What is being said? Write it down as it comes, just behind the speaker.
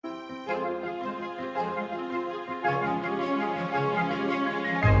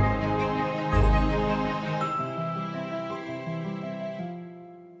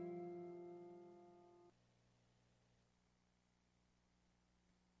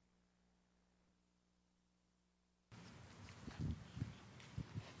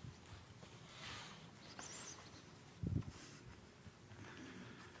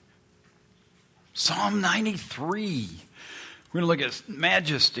Psalm 93. We're going to look at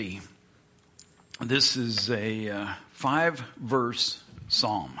majesty. This is a 5-verse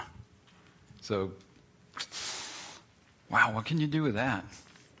psalm. So, wow, what can you do with that?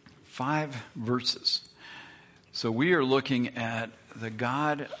 5 verses. So we are looking at the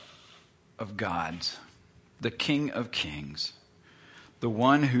God of gods, the King of kings, the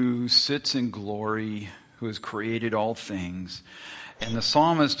one who sits in glory, who has created all things. And the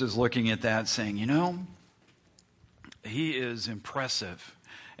psalmist is looking at that saying, he is impressive.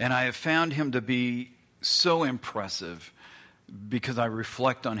 And I have found him to be so impressive because I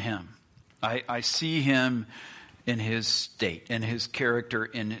reflect on him. I see him in his state, in his character,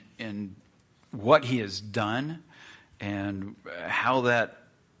 in what he has done and how that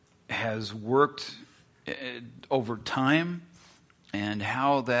has worked over time and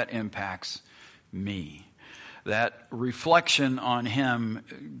how that impacts me. That reflection on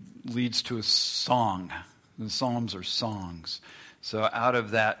him leads to a song. The Psalms are songs. So out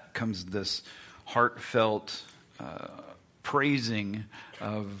of that comes this heartfelt praising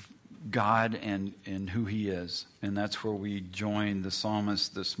of God and who he is. And that's where we join the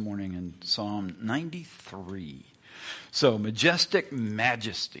psalmist this morning in Psalm 93. So, majestic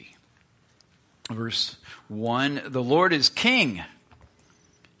majesty. Verse 1, the Lord is king.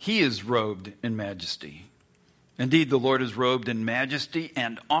 He is robed in majesty. Indeed, the Lord is robed in majesty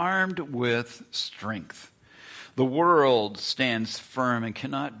and armed with strength. The world stands firm and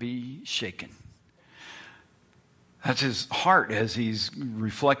cannot be shaken. That's his heart as he's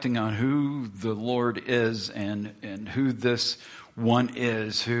reflecting on who the Lord is and who this one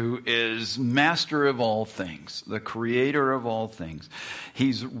is, who is master of all things, the creator of all things.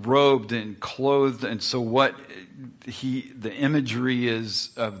 He's robed and clothed, and so what the imagery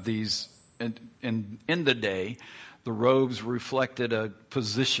is of these in the day, the robes reflected a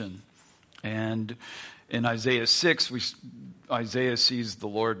position. And in Isaiah 6, Isaiah sees the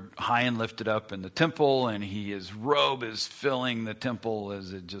Lord high and lifted up in the temple, and his robe is filling the temple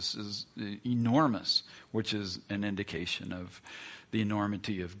as it just is enormous, which is an indication of the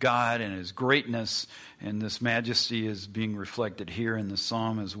enormity of God and his greatness. And this majesty is being reflected here in the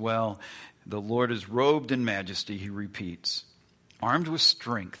psalm as well. The Lord is robed in majesty, he repeats, armed with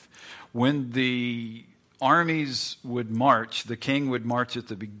strength. When the armies would march, the king would march at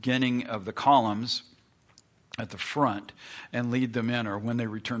the beginning of the columns at the front and lead them in, or when they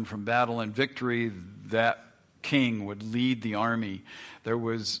returned from battle and victory, that king would lead the army. There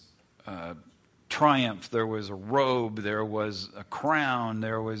was triumph, there was a robe, there was a crown,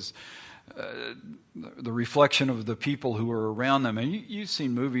 there was the reflection of the people who were around them. And you've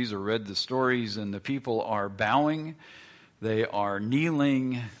seen movies or read the stories, and the people are bowing, they are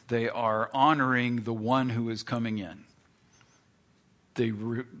kneeling, they are honoring the one who is coming in.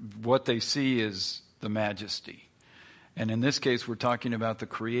 What they see is the majesty. And in this case, we're talking about the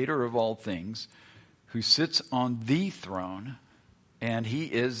creator of all things who sits on the throne, and he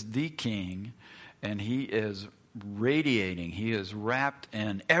is the king, and he is radiating, he is wrapped,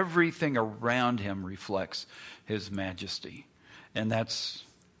 and everything around him reflects his majesty. And that's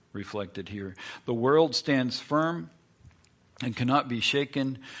reflected here. The world stands firm and cannot be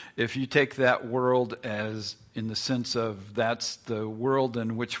shaken. If you take that world as in the sense of that's the world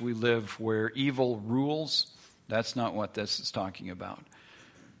in which we live where evil rules, that's not what this is talking about.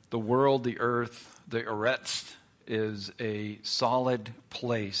 The world, the earth, the eretz is a solid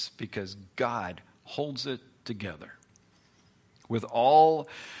place because God holds it together. With all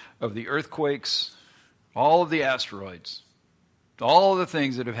of the earthquakes, all of the asteroids, all of the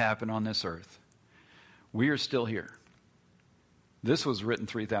things that have happened on this earth, we are still here. This was written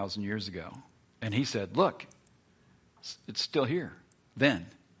 3,000 years ago. And he said, look, it's still here. Then,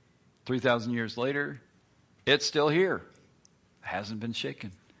 3,000 years later, it's still here. It hasn't been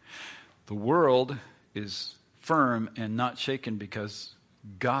shaken. The world is firm and not shaken because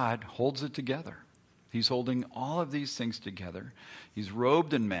God holds it together. He's holding all of these things together. He's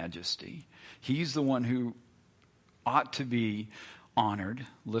robed in majesty. He's the one who ought to be honored,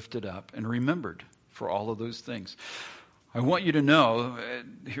 lifted up, and remembered for all of those things. I want you to know,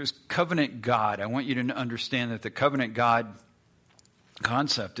 here's covenant God. I want you to understand that the covenant God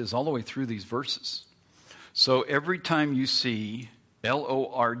concept is all the way through these verses. So every time you see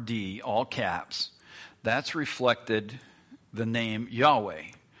L-O-R-D, all caps, that's reflected the name Yahweh.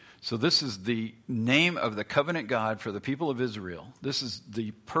 So this is the name of the covenant God for the people of Israel. This is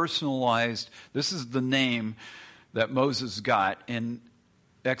the personalized, this is the name that Moses got in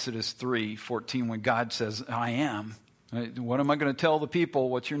Exodus 3:14 when God says, I am. What am I going to tell the people?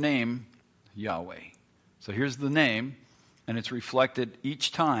 What's your name? Yahweh. So here's the name, and it's reflected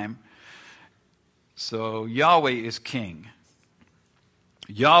each time. So Yahweh is king.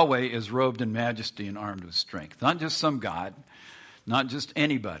 Yahweh is robed in majesty and armed with strength. Not just some God, not just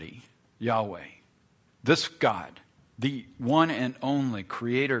anybody. Yahweh. This God, the one and only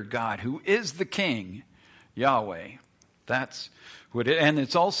creator God, who is the king, Yahweh. That's what it, and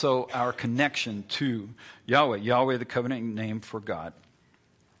it's also our connection to Yahweh. Yahweh, the covenant name for God.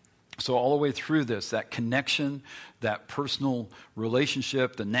 So all the way through this, that connection, that personal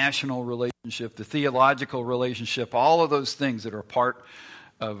relationship, the national relationship, the theological relationship, all of those things that are part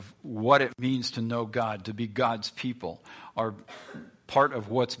of what it means to know God, to be God's people, are part of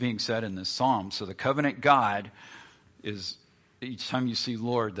what's being said in this psalm. So the covenant God is, each time you see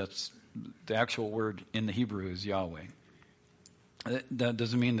Lord, that's the actual word in the Hebrew is Yahweh. That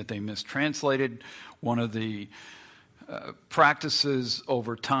doesn't mean that they mistranslated. One of the practices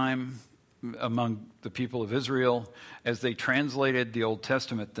over time among the people of Israel, as they translated the Old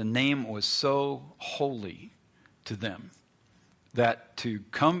Testament, the name was so holy to them that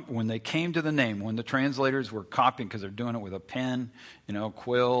when they came to the name, when the translators were copying, because they're doing it with a pen,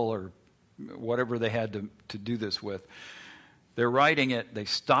 quill or whatever they had to do this with, they're writing it, they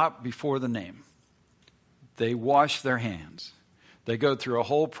stop before the name. They wash their hands. They go through a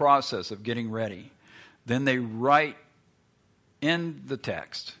whole process of getting ready. Then they write in the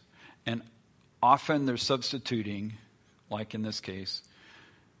text, and often they're substituting, like in this case,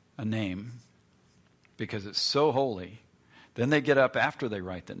 a name, because it's so holy. Then they get up after they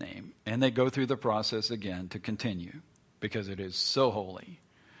write the name, and they go through the process again to continue, because it is so holy.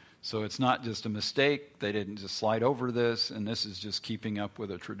 So it's not just a mistake. They didn't just slide over this, and this is just keeping up with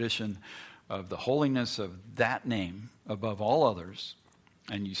a tradition of the holiness of that name above all others.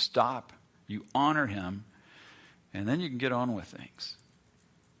 And you stop, you honor him, and then you can get on with things.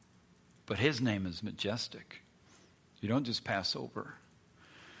 But his name is majestic. You don't just pass over.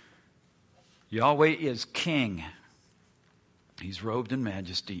 Yahweh is king. He's robed in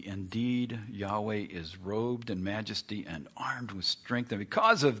majesty. Indeed, Yahweh is robed in majesty and armed with strength. And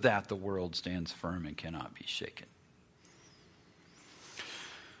because of that, the world stands firm and cannot be shaken.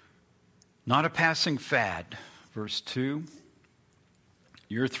 Not a passing fad. Verse 2.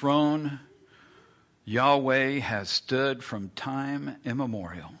 Your throne, Yahweh, has stood from time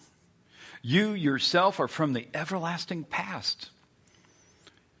immemorial. You yourself are from the everlasting past.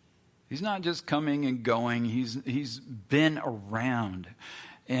 He's not just coming and going. He's been around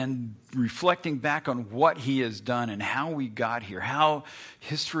and reflecting back on what he has done and how we got here, how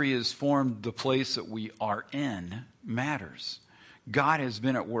history has formed the place that we are in matters. God has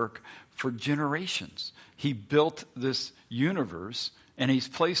been at work for generations. He built this universe and he's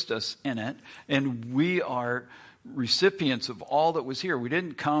placed us in it, and we are recipients of all that was here. We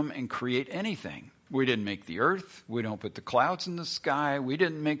didn't come and create anything. We didn't make the earth. We don't put the clouds in the sky. We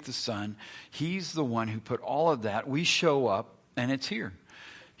didn't make the sun. He's the one who put all of that. We show up, and it's here.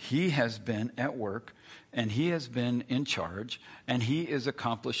 He has been at work, and he has been in charge, and he is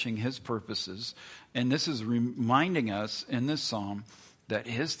accomplishing his purposes. And this is reminding us in this psalm that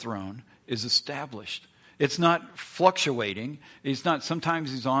his throne is established. It's not fluctuating. It's not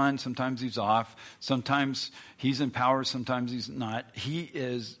sometimes he's on, sometimes he's off. Sometimes he's in power, sometimes he's not. He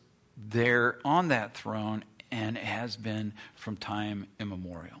is there on that throne and has been from time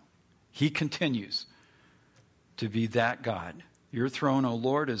immemorial. He continues to be that God. Your throne, O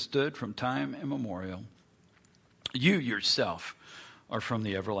Lord, has stood from time immemorial. You yourself are from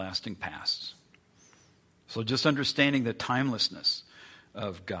the everlasting past. So just understanding the timelessness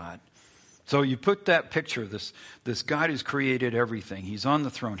of God. So you put that picture, this God who's created everything. He's on the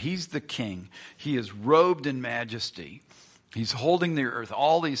throne. He's the king. He is robed in majesty. He's holding the earth.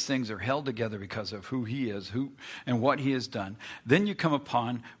 All these things are held together because of who he is, and what he has done. Then you come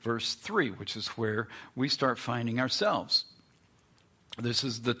upon verse 3, which is where we start finding ourselves. This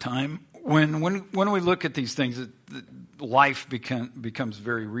is the time when we look at these things, life becomes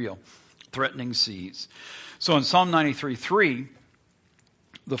very real. Threatening seas. So in Psalm 93:3,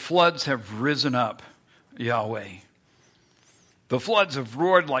 the floods have risen up, Yahweh. The floods have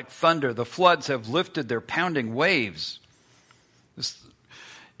roared like thunder. The floods have lifted their pounding waves. This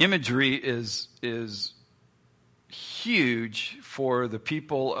imagery is huge for the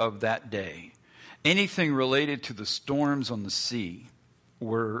people of that day. Anything related to the storms on the sea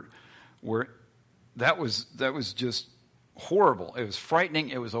that was just horrible. It was frightening.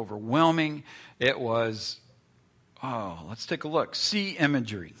 It was overwhelming. It was, let's take a look. Sea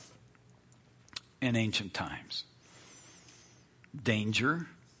imagery in ancient times. Danger.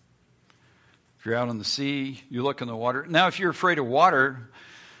 If you're out on the sea, you look in the water. Now, if you're afraid of water,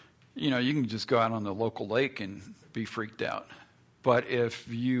 you can just go out on the local lake and be freaked out. But if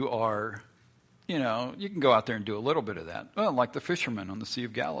you are You can go out there and do a little bit of that. Well, like the fishermen on the Sea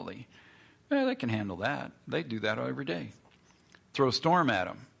of Galilee. They can handle that. They do that every day. Throw a storm at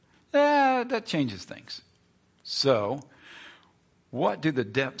them. That changes things. So, what do the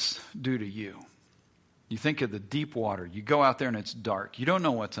depths do to you? You think of the deep water. You go out there and it's dark. You don't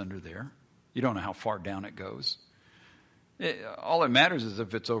know what's under there. You don't know how far down it goes. All that matters is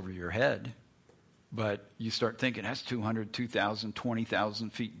if it's over your head. But you start thinking, that's 200, 2,000, 20,000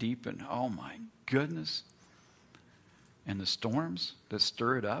 feet deep. And oh my goodness. And the storms that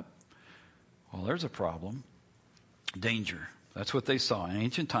stir it up. Well, there's a problem. Danger. That's what they saw. In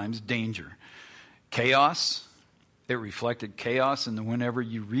ancient times, danger. Chaos. It reflected chaos. And whenever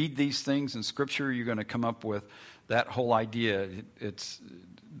you read these things in Scripture, you're going to come up with that whole idea. It's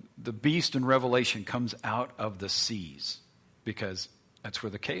the beast in Revelation comes out of the seas. Because that's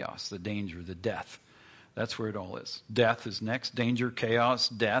where the chaos, the danger, the death. That's where it all is. Death is next. Danger, chaos,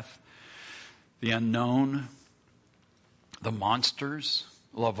 death. The unknown. The monsters.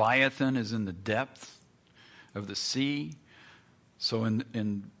 Leviathan is in the depth of the sea. So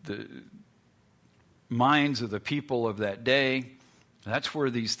in the minds of the people of that day, that's where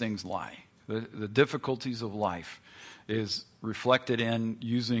these things lie. The difficulties of life is reflected in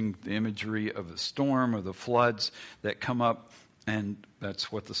using the imagery of the storm or the floods that come up, and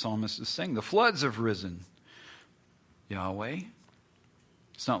that's what the psalmist is saying. The floods have risen. Yahweh.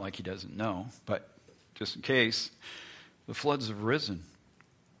 It's not like he doesn't know, but just in case, the floods have risen.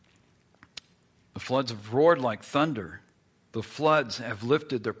 The floods have roared like thunder. The floods have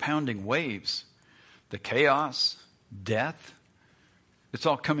lifted their pounding waves. The chaos, death, it's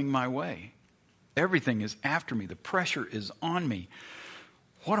all coming my way. Everything is after me. The pressure is on me.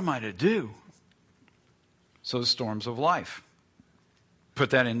 What am I to do? So the storms of life. Put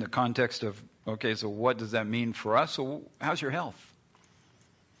that in the context of, okay, so what does that mean for us? So how's your health?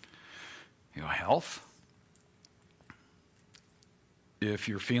 Health? If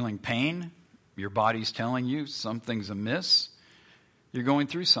you're feeling pain, your body's telling you something's amiss, you're going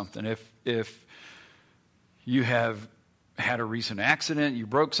through something. If you have had a recent accident, you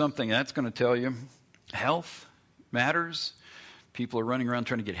broke something, that's going to tell you health matters. People are running around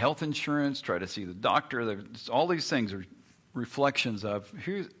trying to get health insurance, try to see the doctor. All these things are reflections of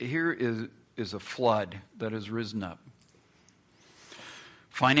here is a flood that has risen up.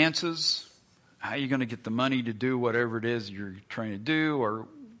 Finances, how are you going to get the money to do whatever it is you're trying to do, or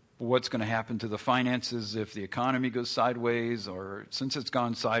what's going to happen to the finances if the economy goes sideways, or since it's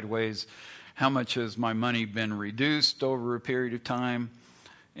gone sideways, how much has my money been reduced over a period of time?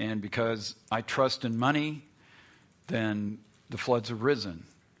 And because I trust in money, then the floods have risen,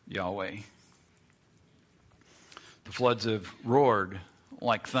 Yahweh. The floods have roared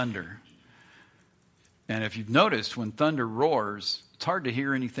like thunder. And if you've noticed, when thunder roars, it's hard to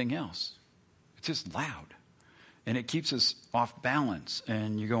hear anything else. It's just loud. And it keeps us off balance.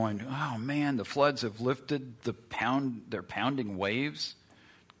 And you're going, oh man, the floods have lifted their pounding waves.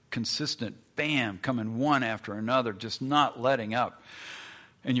 Consistent, bam, coming one after another, just not letting up.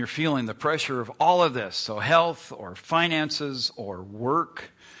 And you're feeling the pressure of all of this. So health or finances or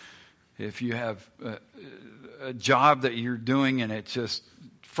work. If you have a job that you're doing and it's just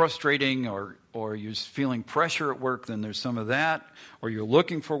frustrating, or you're just feeling pressure at work, then there's some of that. Or you're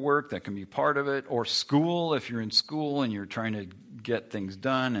looking for work, that can be part of it. Or school, if you're in school and you're trying to get things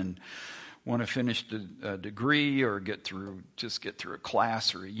done and want to finish a degree or get through a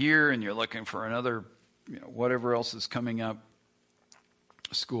class or a year, and you're looking for another, whatever else is coming up.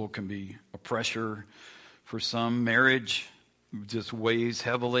 School can be a pressure for some. Marriage just weighs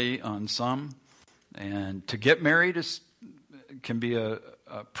heavily on some. And to get married can be a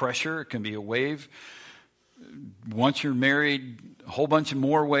pressure. It can be a wave. Once you're married, a whole bunch of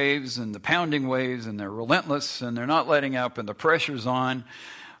more waves, and the pounding waves, and they're relentless, and they're not letting up, and the pressure's on.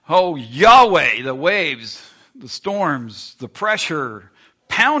 Oh, Yahweh, the waves, the storms, the pressure,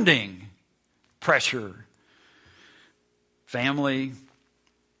 pounding pressure. Family.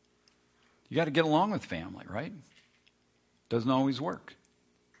 You got to get along with family, right? Doesn't always work.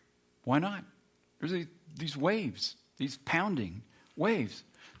 Why not? There's these waves, these pounding waves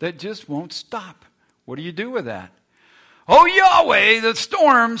that just won't stop. What do you do with that? Oh, Yahweh, the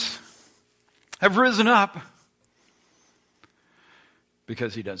storms have risen up.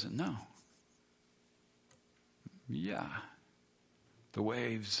 Because he doesn't know. Yeah, the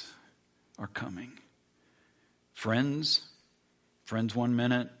waves are coming. Friends 1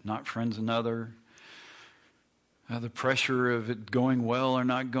 minute, not friends another. The pressure of it going well or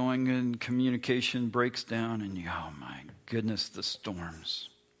not going, and communication breaks down, and oh my goodness, the storms.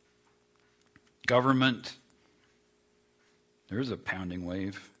 Government, there's a pounding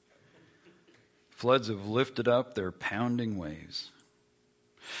wave. Floods have lifted up their pounding waves.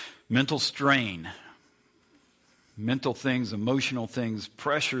 Mental strain, mental things, emotional things,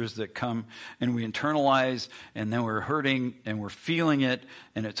 pressures that come and we internalize, and then we're hurting and we're feeling it,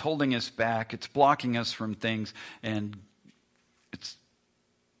 and it's holding us back. It's blocking us from things, and it's,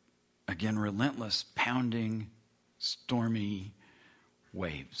 again, relentless, pounding, stormy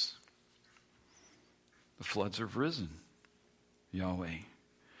waves. The floods have risen, Yahweh.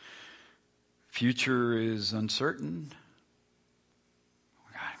 Future is uncertain.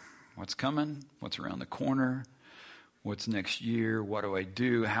 What's coming? What's around the corner? What's next year? What do I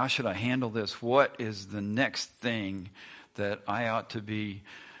do? How should I handle this? What is the next thing that I ought to be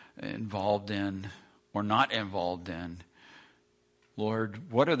involved in or not involved in? Lord,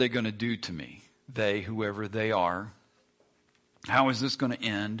 what are they going to do to me? They, whoever they are. How is this going to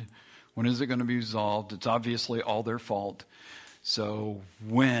end? When is it going to be resolved? It's obviously all their fault. So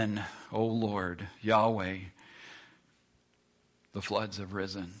when, O Lord, Yahweh, the floods have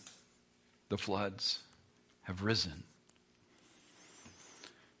risen. The floods have risen.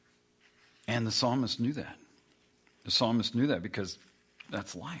 And the psalmist knew that. The psalmist knew that because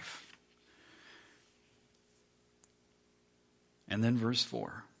that's life. And then verse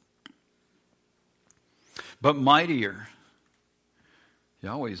 4. But mightier,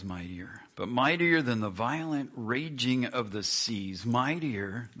 Yahweh is mightier, but mightier than the violent raging of the seas,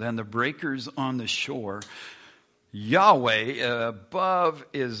 mightier than the breakers on the shore, Yahweh above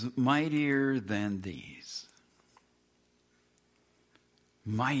is mightier than these.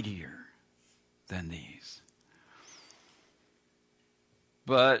 Mightier than these.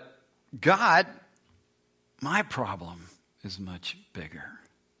 But God, my problem is much bigger.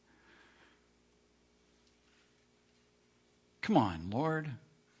 Come on, Lord.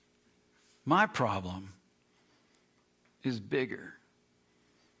 My problem is bigger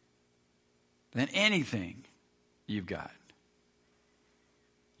than anything you've got.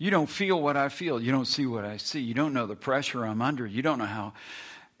 You don't feel what I feel. You don't see what I see. You don't know the pressure I'm under. You don't know how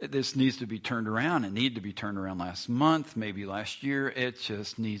this needs to be turned around. It needed to be turned around last month, maybe last year. It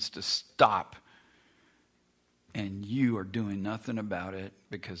just needs to stop. And you are doing nothing about it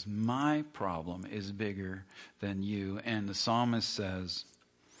because my problem is bigger than you. And the psalmist says,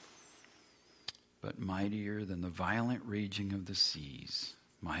 but mightier than the violent raging of the seas,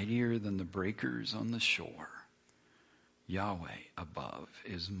 mightier than the breakers on the shore, Yahweh above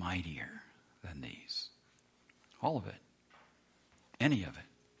is mightier than these. All of it. Any of it.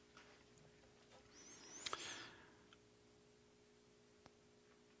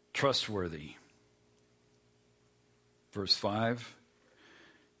 Trustworthy. Verse 5.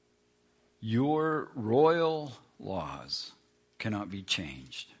 Your royal laws cannot be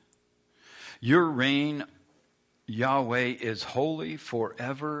changed. Your reign, Yahweh, is holy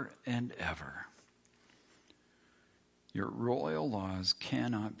forever and ever. Your royal laws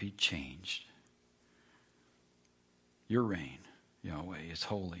cannot be changed. Your reign, Yahweh, is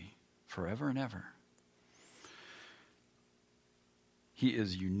holy forever and ever. He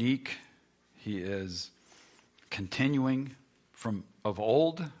is unique. He is continuing from of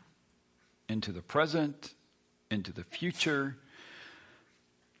old into the present, into the future.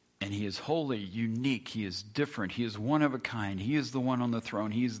 And he is holy, unique. He is different. He is one of a kind. He is the one on the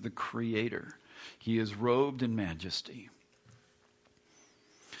throne. He is the creator. He is robed in majesty.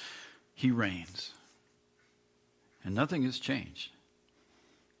 He reigns. And nothing has changed.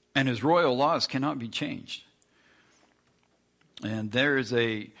 And his royal laws cannot be changed. And there is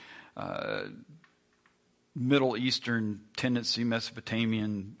a Middle Eastern tendency,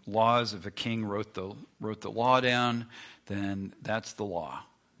 Mesopotamian laws. If a king wrote the law down, then that's the law.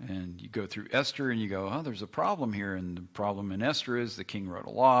 And you go through Esther and you go, oh, there's a problem here. And the problem in Esther is the king wrote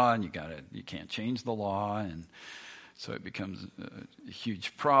a law and you can't change the law. And so it becomes a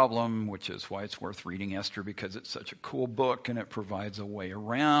huge problem, which is why it's worth reading Esther, because it's such a cool book and it provides a way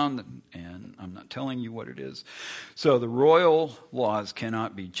around. And I'm not telling you what it is. So the royal laws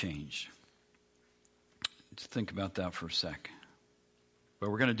cannot be changed. Let's think about that for a sec.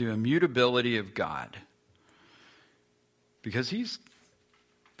 But we're going to do immutability of God, because he's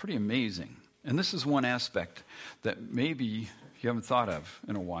pretty amazing. And this is one aspect that maybe you haven't thought of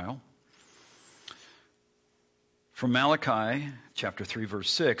in a while. From Malachi chapter 3 verse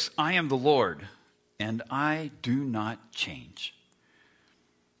 6, I am the Lord and I do not change.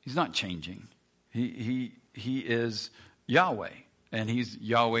 He's not changing. He is Yahweh, and he's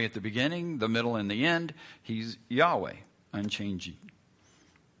Yahweh at the beginning, the middle, and the end. He's Yahweh, unchanging.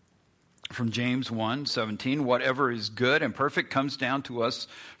 From James 1:17, whatever is good and perfect comes down to us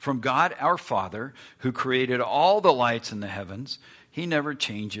from God our Father, who created all the lights in the heavens. He never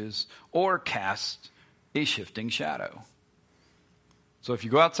changes or casts a shifting shadow. So if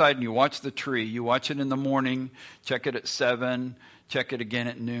you go outside and you watch the tree, you watch it in the morning, check it at 7, check it again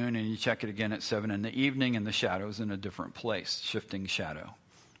at noon, and you check it again at 7 in the evening, and the shadow's in a different place, shifting shadow.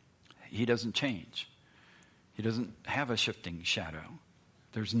 He doesn't change. He doesn't have a shifting shadow.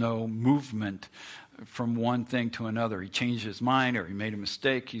 There's no movement from one thing to another. He changed his mind or he made a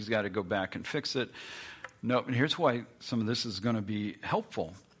mistake. He's got to go back and fix it. No, and here's why some of this is going to be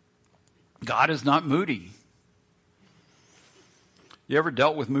helpful. God is not moody. You ever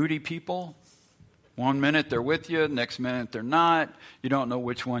dealt with moody people? One minute they're with you, next minute they're not. You don't know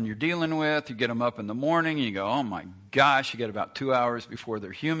which one you're dealing with. You get them up in the morning and you go, oh my gosh, you get about 2 hours before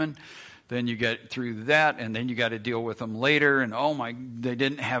they're human. Then you get through that, and then you got to deal with them later. And they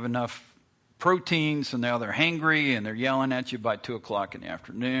didn't have enough protein, so now they're hangry, and they're yelling at you by 2 o'clock in the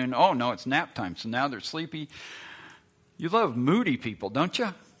afternoon. Oh, no, it's nap time, so now they're sleepy. You love moody people, don't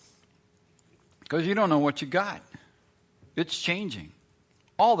you? Because you don't know what you got. It's changing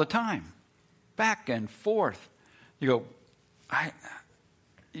all the time, back and forth. You go,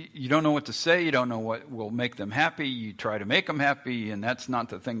 you don't know what to say. You don't know what will make them happy. You try to make them happy, and that's not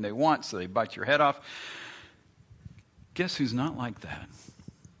the thing they want, so they bite your head off. Guess who's not like that?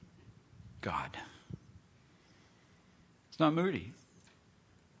 God. It's not moody.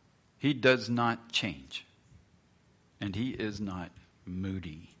 He does not change. And he is not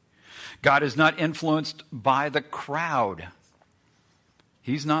moody. God is not influenced by the crowd.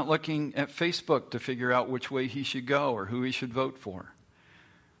 He's not looking at Facebook to figure out which way he should go or who he should vote for.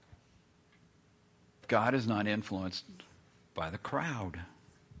 God is not influenced by the crowd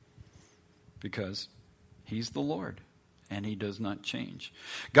because he's the Lord and he does not change.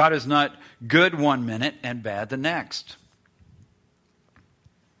 God is not good one minute and bad the next.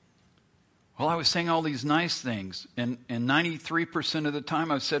 Well, I was saying all these nice things, and 93% of the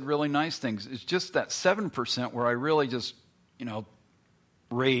time I've said really nice things. It's just that 7% where I really just,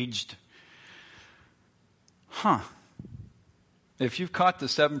 raged. If you've caught the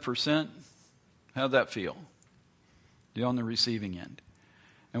 7%, how'd that feel? You're on the receiving end.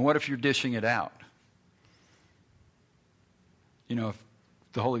 And what if you're dishing it out? If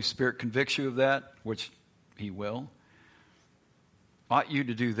the Holy Spirit convicts you of that, which he will, ought you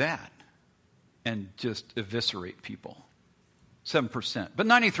to do that and just eviscerate people. 7%. But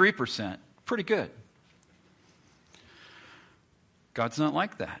 93%, pretty good. God's not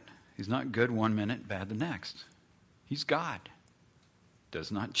like that. He's not good one minute, bad the next. He's God.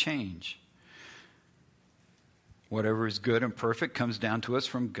 Does not change. Whatever is good and perfect comes down to us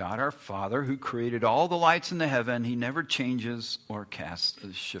from God our Father, who created all the lights in the heaven. He never changes or casts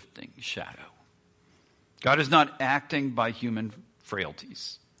a shifting shadow. God is not acting by human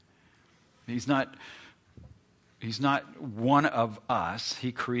frailties. He's not one of us.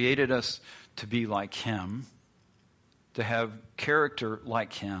 He created us to be like him, to have character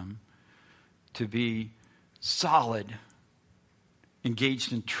like him, to be solid,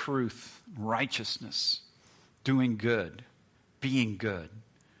 engaged in truth, righteousness, doing good, being good.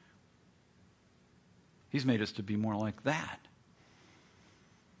 He's made us to be more like that.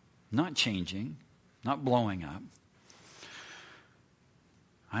 Not changing, not blowing up.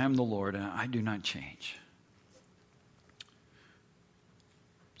 I am the Lord, and I do not change.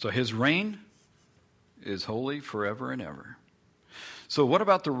 So his reign is holy forever and ever. So what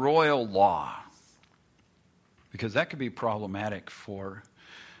about the royal law? Because that could be problematic for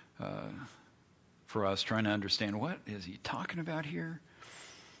us trying to understand, what is he talking about here?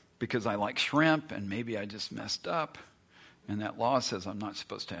 Because I like shrimp, and maybe I just messed up, and that law says I'm not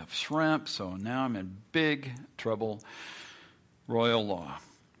supposed to have shrimp, so now I'm in big trouble. Royal law.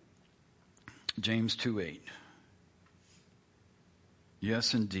 James 2:8.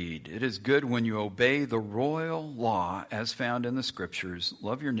 Yes, indeed. It is good when you obey the royal law as found in the Scriptures.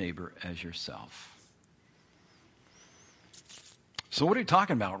 Love your neighbor as yourself. So what are you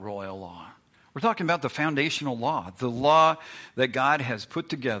talking about, royal law? We're talking about the foundational law, the law that God has put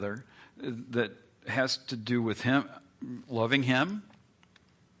together that has to do with him, loving him.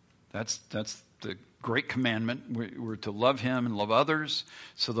 That's the great commandment. We're to love him and love others.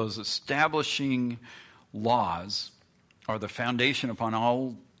 So those establishing laws are the foundation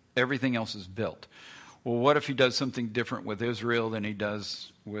upon everything else is built. Well, what if he does something different with Israel than he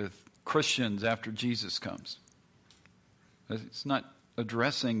does with Christians after Jesus comes? It's not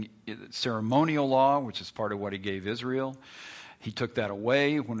addressing ceremonial law, which is part of what he gave Israel. He took that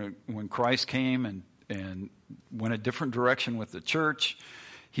away when Christ came and went a different direction with the church.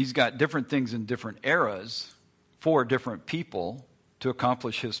 He's got different things in different eras for different people to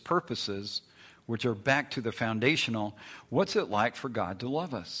accomplish his purposes, which are back to the foundational. What's it like for God to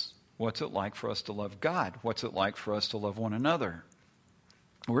love us? What's it like for us to love God? What's it like for us to love one another?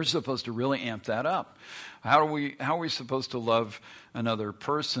 We're supposed to really amp that up. How are we supposed to love another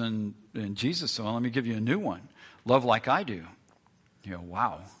person in Jesus? So let me give you a new one. Love like I do. You go,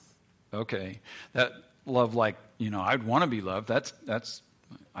 wow. Okay. That love like, I'd want to be loved. That's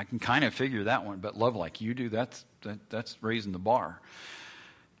I can kind of figure that one, but love like you do, that's raising the bar.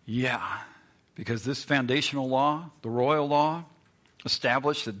 Yeah. Because this foundational law, the royal law,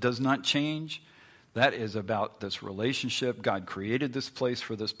 established that does not change, that is about this relationship. God created this place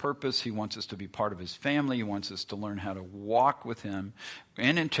for this purpose. He wants us to be part of his family. He wants us to learn how to walk with him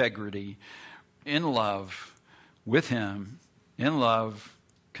in integrity, in love, with him, in love,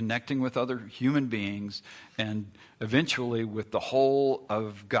 connecting with other human beings, and eventually with the whole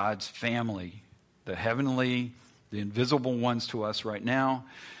of God's family, the heavenly, the invisible ones to us right now,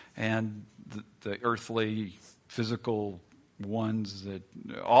 and the earthly, physical ones, that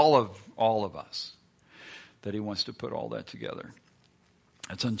all of us, that he wants to put all that together.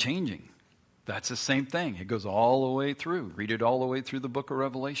 It's unchanging. That's the same thing. It goes all the way through. Read it all the way through the book of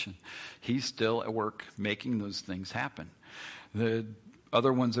Revelation. He's still at work making those things happen. The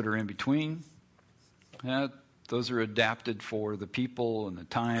other ones that are in between, those are adapted for the people and the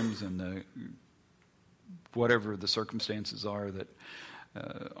times and the whatever the circumstances are that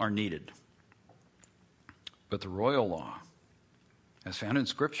are needed. But the royal law, as found in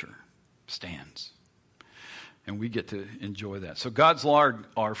Scripture, stands. And we get to enjoy that. So God's laws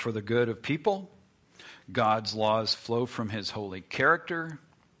are for the good of people. God's laws flow from his holy character.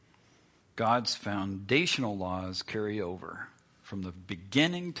 God's foundational laws carry over from the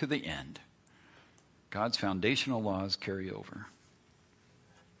beginning to the end. God's foundational laws carry over.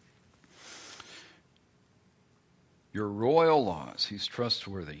 Your royal laws, he's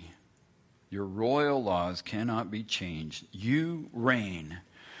trustworthy. Your royal laws cannot be changed. You reign,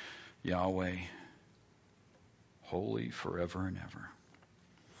 Yahweh, holy forever and ever.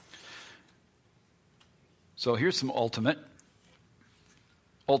 So here's some ultimate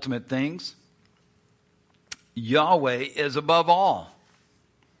things. Yahweh is above all.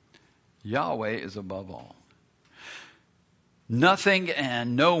 Yahweh is above all. Nothing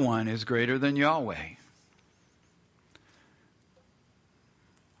and no one is greater than Yahweh.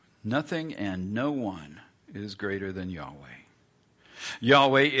 Nothing and no one is greater than Yahweh.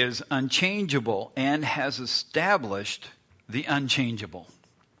 Yahweh is unchangeable and has established the unchangeable.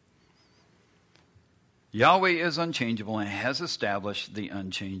 Yahweh is unchangeable and has established the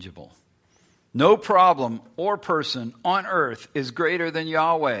unchangeable. No problem or person on earth is greater than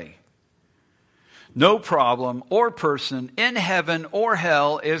Yahweh. No problem or person in heaven or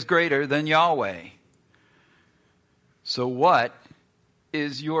hell is greater than Yahweh. So what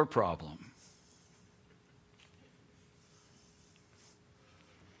is your problem?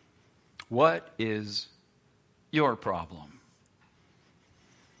 What is your problem?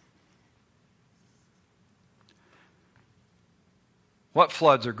 What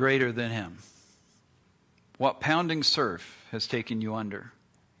floods are greater than him? What pounding surf has taken you under?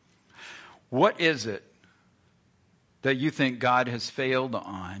 What is it that you think God has failed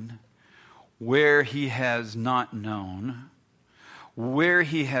on, where he has not known, where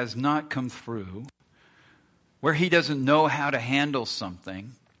he has not come through, where he doesn't know how to handle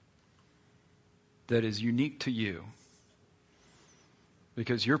something that is unique to you?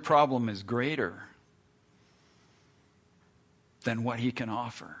 Because your problem is greater than what he can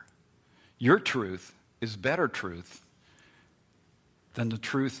offer. Your truth is better truth than the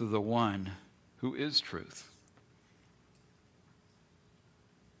truth of the one who is truth.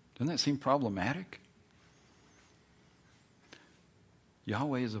 Doesn't that seem problematic?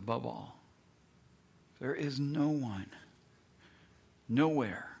 Yahweh is above all. There is no one,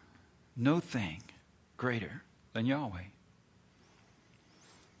 nowhere, no thing greater than Yahweh.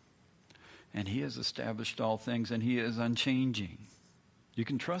 And he has established all things, and he is unchanging. You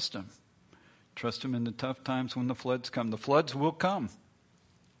can trust him. Trust him in the tough times when the floods come. The floods will come.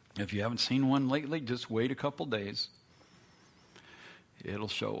 If you haven't seen one lately, just wait a couple days. It'll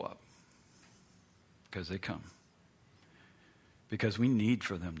show up. Because they come. Because we need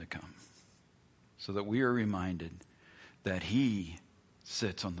for them to come. So that we are reminded that he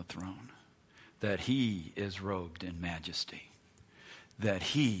sits on the throne. That he is robed in majesty. That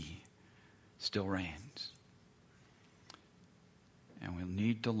he still reigns. And we'll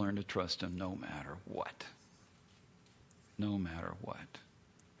need to learn to trust him no matter what. No matter what.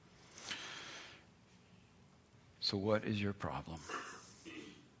 So what is your problem?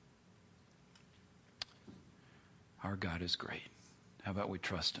 Our God is great. How about we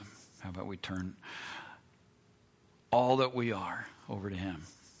trust him? How about we turn all that we are over to him?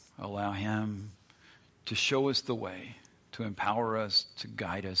 Allow him to show us the way, to empower us, to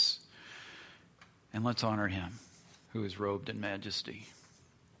guide us. And let's honor him who is robed in majesty.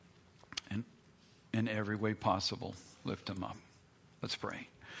 And in every way possible, lift him up. Let's pray.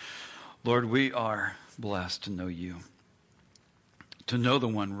 Lord, we are blessed to know you, to know the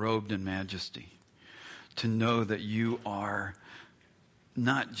one robed in majesty, to know that you are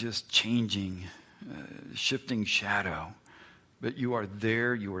not just changing, shifting shadow, but you are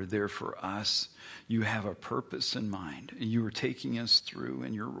there for us. You have a purpose in mind, and you are taking us through,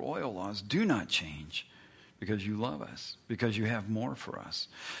 and your royal laws do not change because you love us, because you have more for us,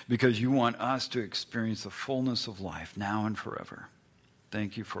 because you want us to experience the fullness of life now and forever.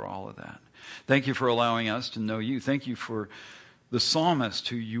 Thank you for all of that. Thank you for allowing us to know you. Thank you for the psalmist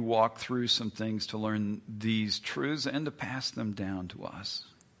who you walked through some things to learn these truths and to pass them down to us.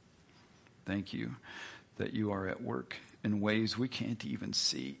 Thank you that you are at work in ways we can't even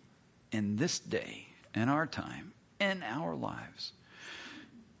see in this day, in our time, in our lives.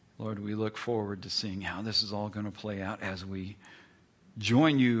 Lord, we look forward to seeing how this is all going to play out as we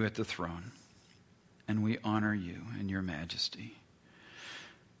join you at the throne and we honor you in your majesty.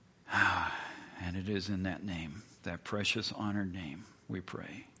 And it is in that name, that precious honored name, we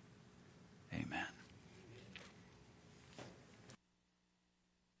pray. Amen.